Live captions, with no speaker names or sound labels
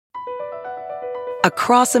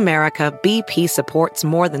Across America, BP supports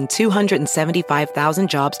more than 275,000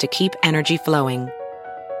 jobs to keep energy flowing.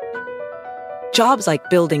 Jobs like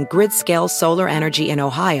building grid-scale solar energy in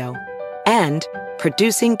Ohio and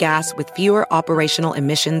producing gas with fewer operational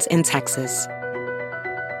emissions in Texas.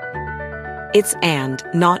 It's and,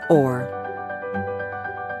 not or.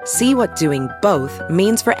 See what doing both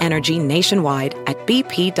means for energy nationwide at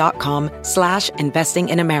bp.com/investing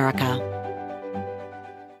in America.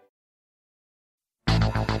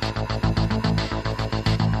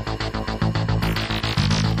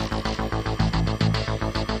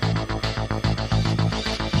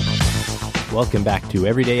 Welcome back to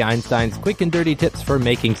Everyday Einstein's quick and dirty tips for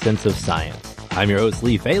making sense of science. I'm your host,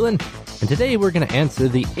 Lee Phelan, and today we're going to answer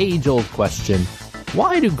the age-old question,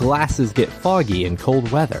 why do glasses get foggy in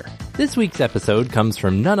cold weather? This week's episode comes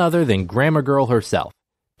from none other than Grammar Girl herself.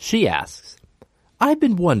 She asks, I've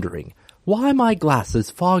been wondering why my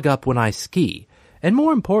glasses fog up when I ski, and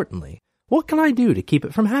more importantly, what can I do to keep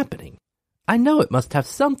it from happening? I know it must have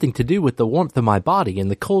something to do with the warmth of my body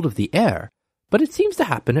and the cold of the air, but it seems to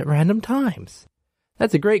happen at random times.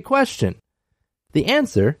 That's a great question. The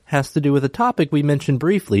answer has to do with a topic we mentioned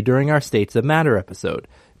briefly during our States of Matter episode,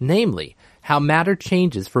 namely, how matter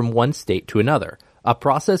changes from one state to another, a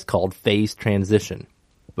process called phase transition.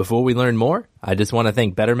 Before we learn more, I just want to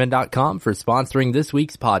thank Betterment.com for sponsoring this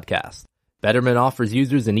week's podcast. Betterment offers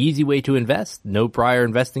users an easy way to invest, no prior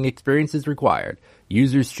investing experience is required.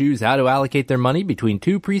 Users choose how to allocate their money between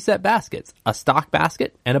two preset baskets, a stock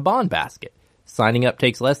basket and a bond basket. Signing up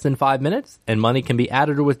takes less than 5 minutes, and money can be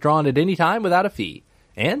added or withdrawn at any time without a fee.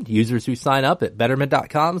 And users who sign up at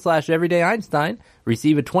Betterment.com/EverydayEinstein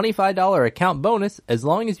receive a $25 account bonus as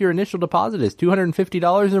long as your initial deposit is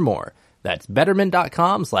 $250 or more. That's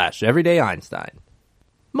Betterment.com/EverydayEinstein.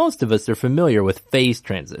 Most of us are familiar with phase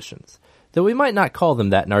transitions, though we might not call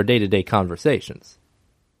them that in our day-to-day conversations.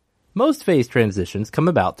 Most phase transitions come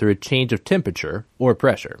about through a change of temperature or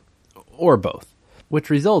pressure, or both, which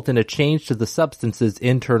result in a change to the substance's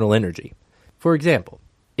internal energy. For example,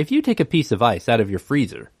 if you take a piece of ice out of your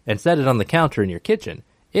freezer and set it on the counter in your kitchen,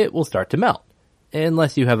 it will start to melt,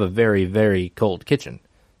 unless you have a very, very cold kitchen.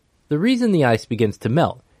 The reason the ice begins to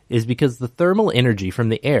melt is because the thermal energy from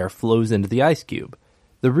the air flows into the ice cube.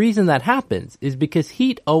 The reason that happens is because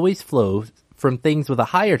heat always flows from things with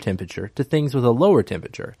a higher temperature to things with a lower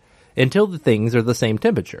temperature, until the things are the same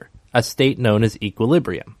temperature, a state known as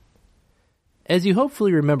equilibrium. As you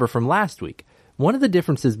hopefully remember from last week, one of the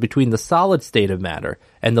differences between the solid state of matter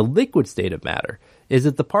and the liquid state of matter is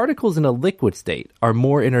that the particles in a liquid state are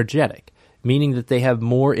more energetic, meaning that they have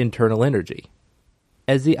more internal energy.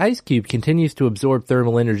 As the ice cube continues to absorb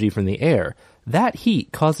thermal energy from the air, that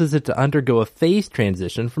heat causes it to undergo a phase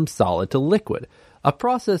transition from solid to liquid, a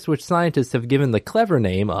process which scientists have given the clever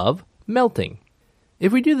name of melting.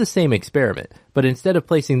 If we do the same experiment, but instead of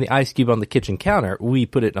placing the ice cube on the kitchen counter, we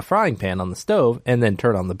put it in a frying pan on the stove and then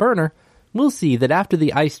turn on the burner, we'll see that after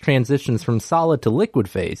the ice transitions from solid to liquid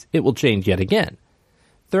phase, it will change yet again.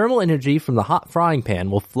 Thermal energy from the hot frying pan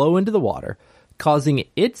will flow into the water, causing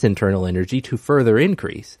its internal energy to further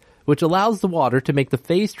increase, which allows the water to make the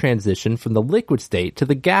phase transition from the liquid state to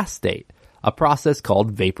the gas state, a process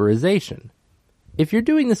called vaporization. If you're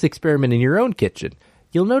doing this experiment in your own kitchen,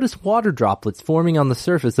 you'll notice water droplets forming on the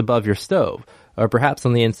surface above your stove, or perhaps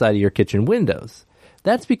on the inside of your kitchen windows.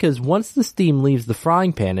 That's because once the steam leaves the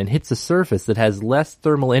frying pan and hits a surface that has less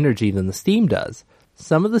thermal energy than the steam does,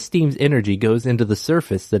 some of the steam's energy goes into the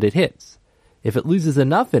surface that it hits. If it loses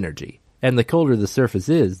enough energy, and the colder the surface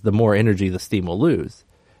is, the more energy the steam will lose,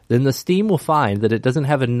 then the steam will find that it doesn't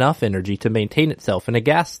have enough energy to maintain itself in a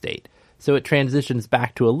gas state, so it transitions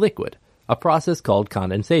back to a liquid, a process called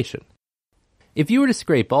condensation. If you were to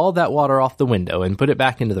scrape all that water off the window and put it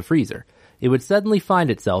back into the freezer, it would suddenly find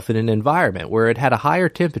itself in an environment where it had a higher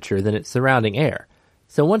temperature than its surrounding air.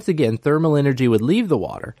 So once again, thermal energy would leave the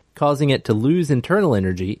water, causing it to lose internal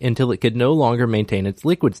energy until it could no longer maintain its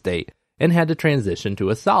liquid state and had to transition to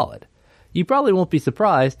a solid. You probably won't be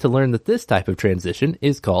surprised to learn that this type of transition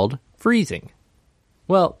is called freezing.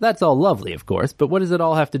 Well, that's all lovely, of course, but what does it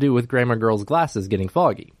all have to do with Grammar Girl's glasses getting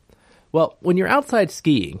foggy? Well, when you're outside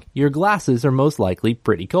skiing, your glasses are most likely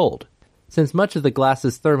pretty cold, since much of the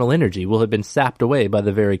glass's thermal energy will have been sapped away by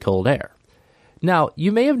the very cold air. Now,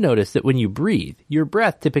 you may have noticed that when you breathe, your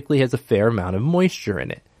breath typically has a fair amount of moisture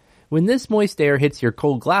in it. When this moist air hits your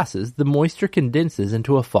cold glasses, the moisture condenses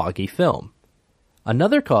into a foggy film.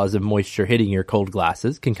 Another cause of moisture hitting your cold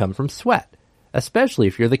glasses can come from sweat, especially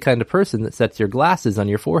if you're the kind of person that sets your glasses on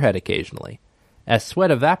your forehead occasionally. As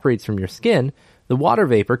sweat evaporates from your skin, the water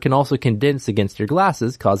vapor can also condense against your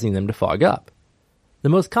glasses, causing them to fog up. The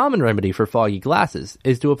most common remedy for foggy glasses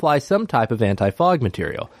is to apply some type of anti-fog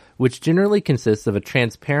material, which generally consists of a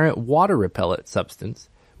transparent water-repellent substance,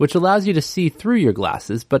 which allows you to see through your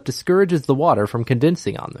glasses but discourages the water from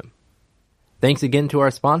condensing on them. Thanks again to our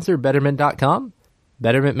sponsor, Betterment.com.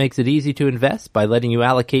 Betterment makes it easy to invest by letting you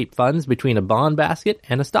allocate funds between a bond basket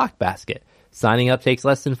and a stock basket. Signing up takes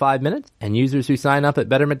less than 5 minutes, and users who sign up at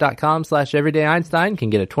Betterment.com/EverydayEinstein can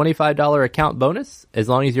get a $25 account bonus as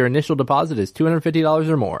long as your initial deposit is $250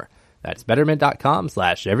 or more. That's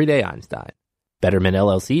Betterment.com/EverydayEinstein. Betterment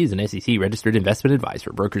LLC is an SEC-registered investment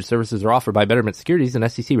advisor. Brokerage services are offered by Betterment Securities, an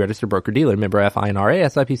SEC-registered broker-dealer, member FINRA,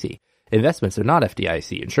 SIPC. Investments are not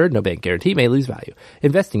FDIC insured. No bank guarantee, may lose value.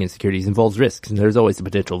 Investing in securities involves risks, and there's always the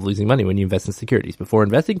potential of losing money when you invest in securities. Before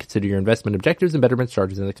investing, consider your investment objectives and Betterment's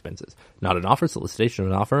charges and expenses. Not an offer, solicitation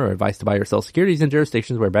of an offer, or advice to buy or sell securities in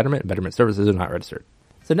jurisdictions where Betterment and Betterment services are not registered.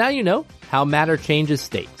 So now you know how matter changes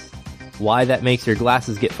states, why that makes your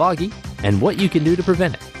glasses get foggy, and what you can do to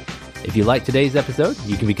prevent it. If you like today's episode,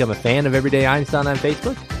 you can become a fan of Everyday Einstein on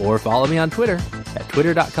Facebook or follow me on Twitter at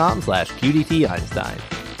twitter.com/QDTEinstein.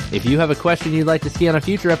 If you have a question you'd like to see on a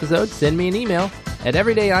future episode, send me an email at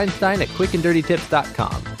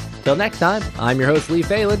everydayeinstein@quickanddirtytips.com. Till next time, I'm your host Lee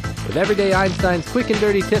Phelan with Everyday Einstein's quick and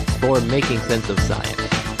dirty tips for making sense of science.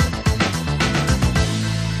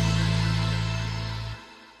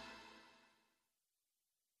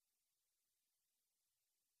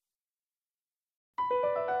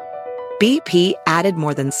 BP added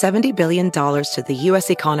more than $70 billion to the U.S.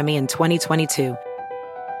 economy in 2022.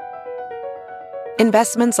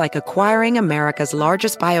 Investments like acquiring America's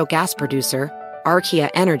largest biogas producer,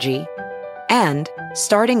 Archaea Energy, and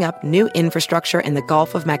starting up new infrastructure in the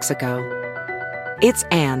Gulf of Mexico. It's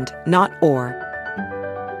and, not or.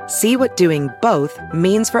 See what doing both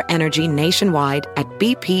means for energy nationwide at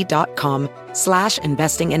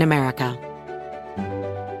bp.com/investing in America.